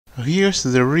Here's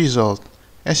the result.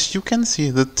 As you can see,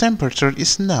 the temperature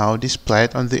is now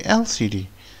displayed on the LCD.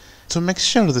 To make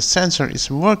sure the sensor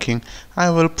is working, I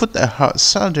will put a hot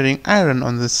soldering iron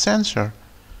on the sensor.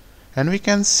 And we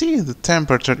can see the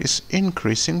temperature is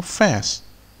increasing fast.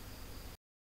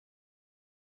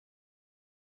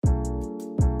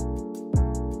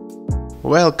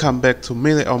 Welcome back to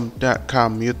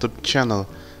milliohm.com YouTube channel.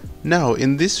 Now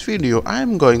in this video I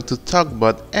am going to talk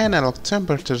about analog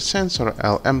temperature sensor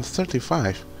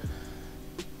LM35.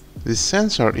 This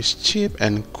sensor is cheap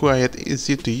and quite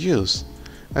easy to use.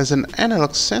 As an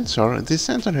analog sensor, this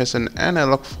sensor has an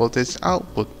analog voltage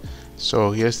output.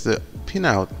 So here's the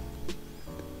pinout.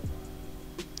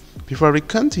 Before we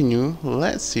continue,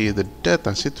 let's see the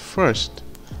datasheet first.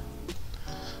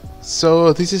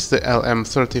 So this is the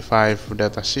LM35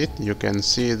 datasheet. You can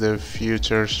see the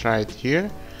features right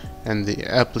here and the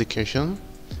application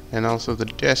and also the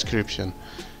description.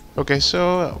 Okay,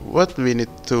 so what we need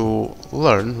to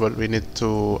learn, what we need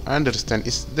to understand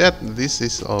is that this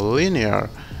is a linear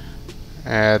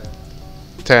at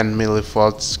 10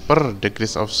 millivolts per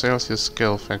degrees of Celsius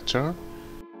scale factor.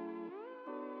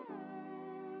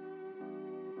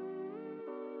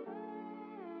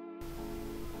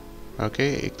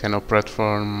 Okay, it can operate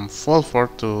from 12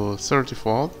 volt to 30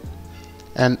 volt,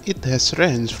 and it has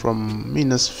range from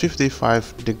minus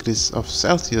 55 degrees of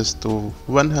Celsius to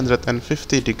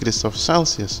 150 degrees of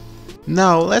Celsius.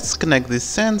 Now let's connect this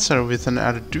sensor with an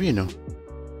Arduino.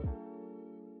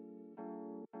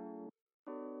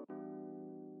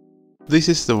 This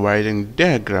is the wiring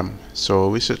diagram, so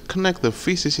we should connect the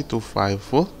VCC to 5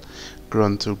 volt,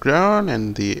 ground to ground,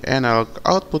 and the analog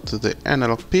output to the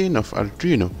analog pin of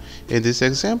Arduino. In this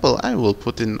example, I will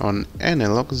put in on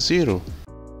analog 0.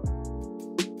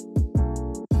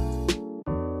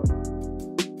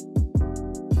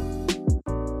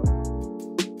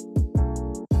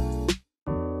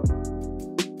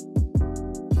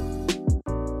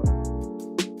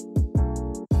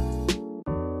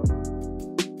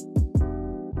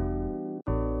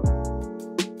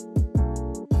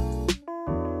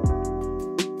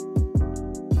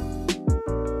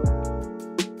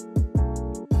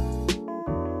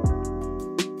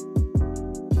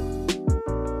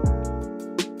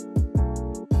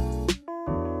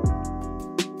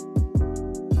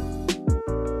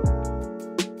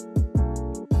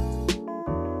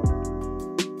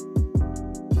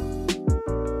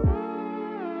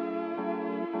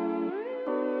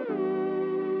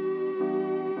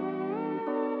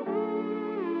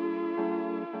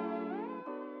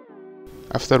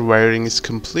 After wiring is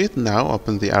complete, now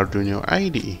open the Arduino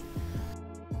IDE.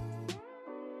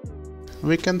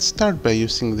 We can start by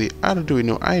using the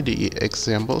Arduino IDE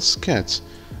example sketch.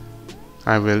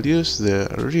 I will use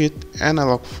the read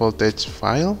analog voltage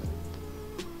file.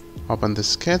 Open the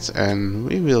sketch and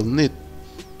we will need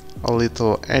a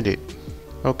little edit.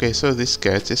 Okay, so this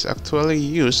sketch is actually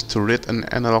used to read an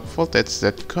analog voltage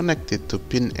that connected to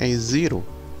pin A0.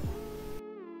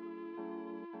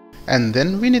 And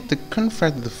then we need to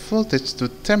convert the voltage to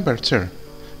temperature.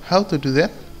 How to do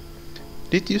that?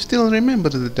 Did you still remember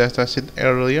the datasheet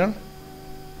earlier?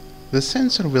 The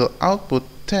sensor will output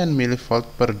 10 mV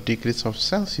per degrees of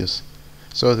Celsius.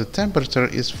 So the temperature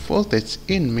is voltage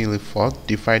in millivolt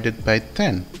divided by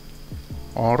 10.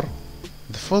 Or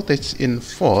the voltage in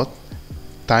volt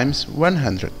times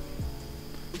 100.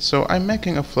 So I'm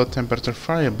making a float temperature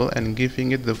variable and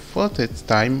giving it the voltage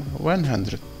time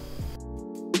 100.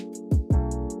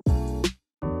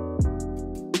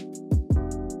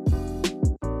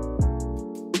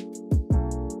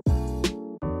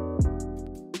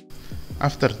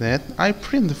 After that, I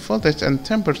print the voltage and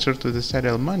temperature to the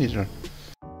serial monitor.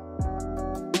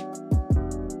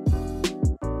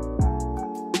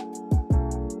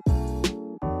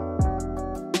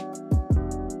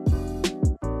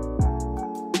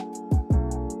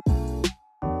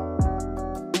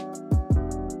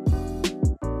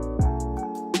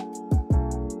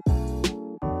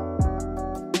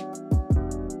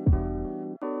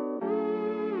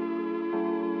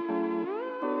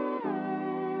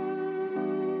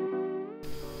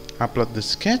 Upload the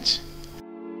sketch.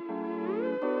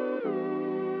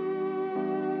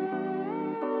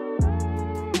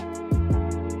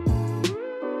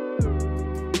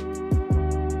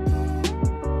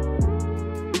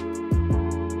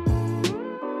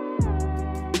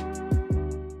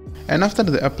 And after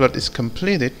the upload is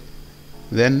completed,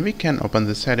 then we can open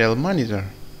the serial monitor.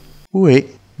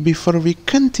 Wait, before we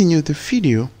continue the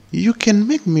video, you can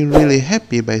make me really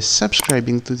happy by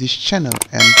subscribing to this channel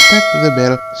and tap the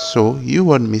bell so you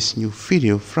won't miss new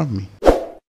video from me.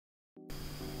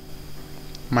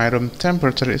 My room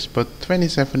temperature is about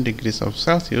 27 degrees of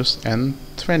Celsius and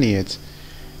 28.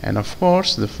 And of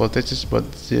course, the voltage is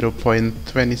about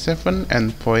 0.27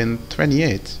 and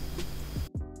 0.28.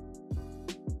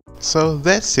 So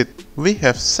that's it. We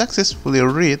have successfully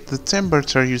read the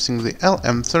temperature using the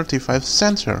LM35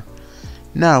 sensor.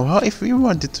 Now, how if we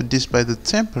wanted to display the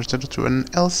temperature to an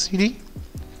LCD?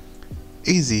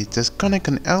 Easy, just connect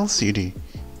an LCD.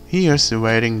 Here's the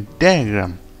wiring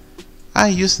diagram. I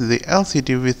used the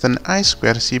LCD with an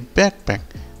I2C backpack,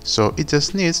 so it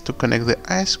just needs to connect the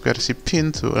I2C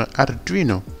pin to an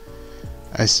Arduino.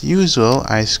 As usual,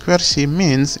 I2C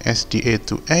means SDA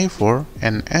to A4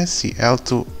 and SCL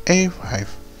to A5.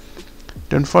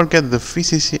 Don't forget the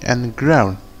VCC and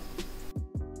ground.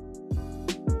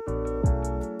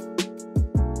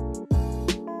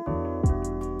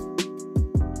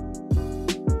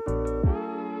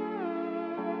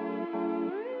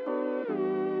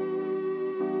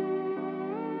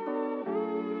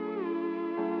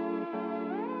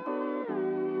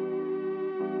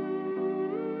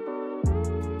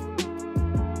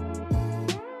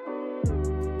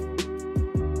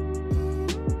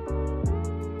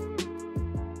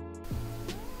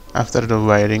 After the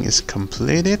wiring is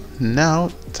completed, now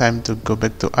time to go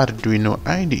back to Arduino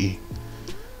IDE.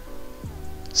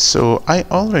 So I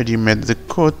already made the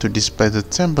code to display the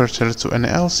temperature to an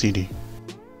LCD.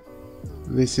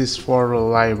 This is for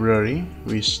library,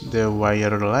 with the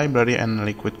wire library and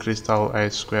liquid crystal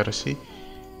I2C.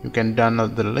 You can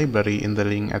download the library in the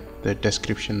link at the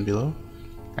description below.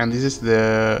 And this is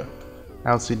the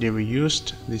LCD we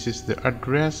used, this is the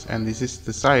address, and this is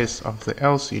the size of the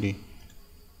LCD.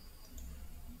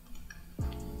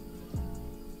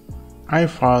 I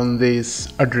found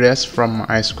this address from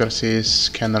I2C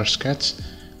scanner sketch,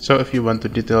 so if you want a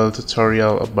detailed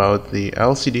tutorial about the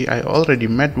LCD, I already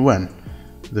made one,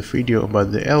 the video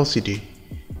about the LCD.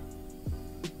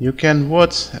 You can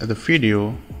watch the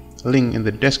video, link in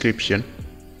the description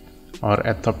or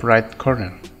at top right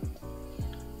corner.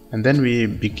 And then we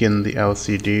begin the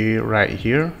LCD right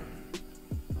here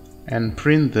and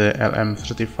print the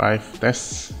LM35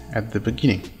 test at the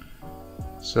beginning.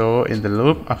 So in the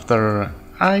loop, after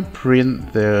I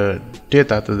print the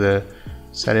data to the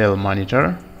serial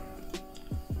monitor,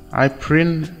 I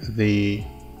print the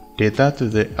data to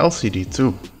the LCD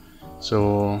too.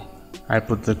 So I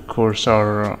put the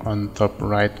cursor on top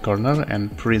right corner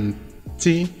and print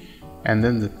T, and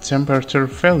then the temperature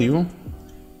value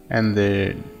and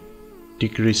the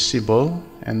degree symbol,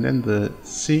 and then the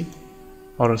C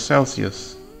or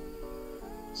Celsius.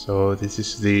 So this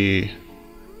is the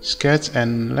sketch,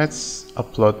 and let's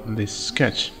upload this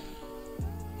sketch.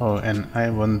 Oh, and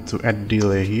I want to add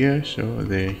delay here, so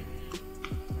the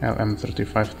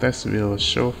LM35 test will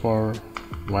show for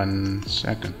 1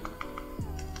 second.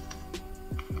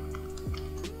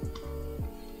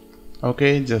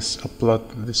 Okay, just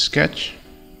upload the sketch.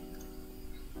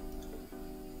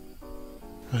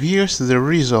 Here's the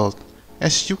result.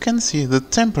 As you can see, the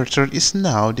temperature is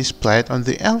now displayed on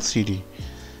the LCD.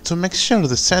 To make sure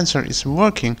the sensor is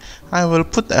working, I will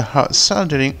put a hot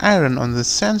soldering iron on the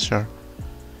sensor,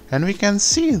 and we can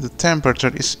see the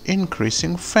temperature is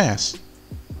increasing fast.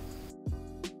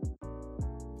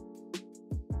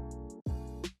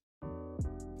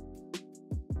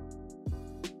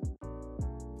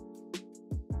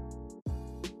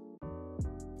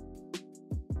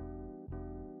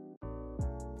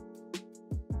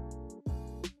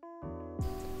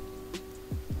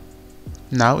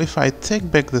 Now if I take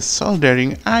back the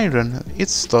soldering iron, it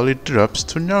slowly drops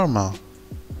to normal.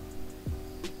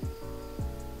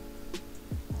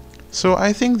 So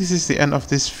I think this is the end of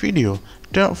this video.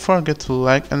 Don't forget to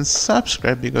like and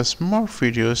subscribe because more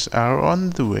videos are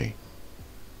on the way.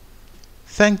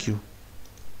 Thank you.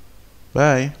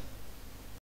 Bye.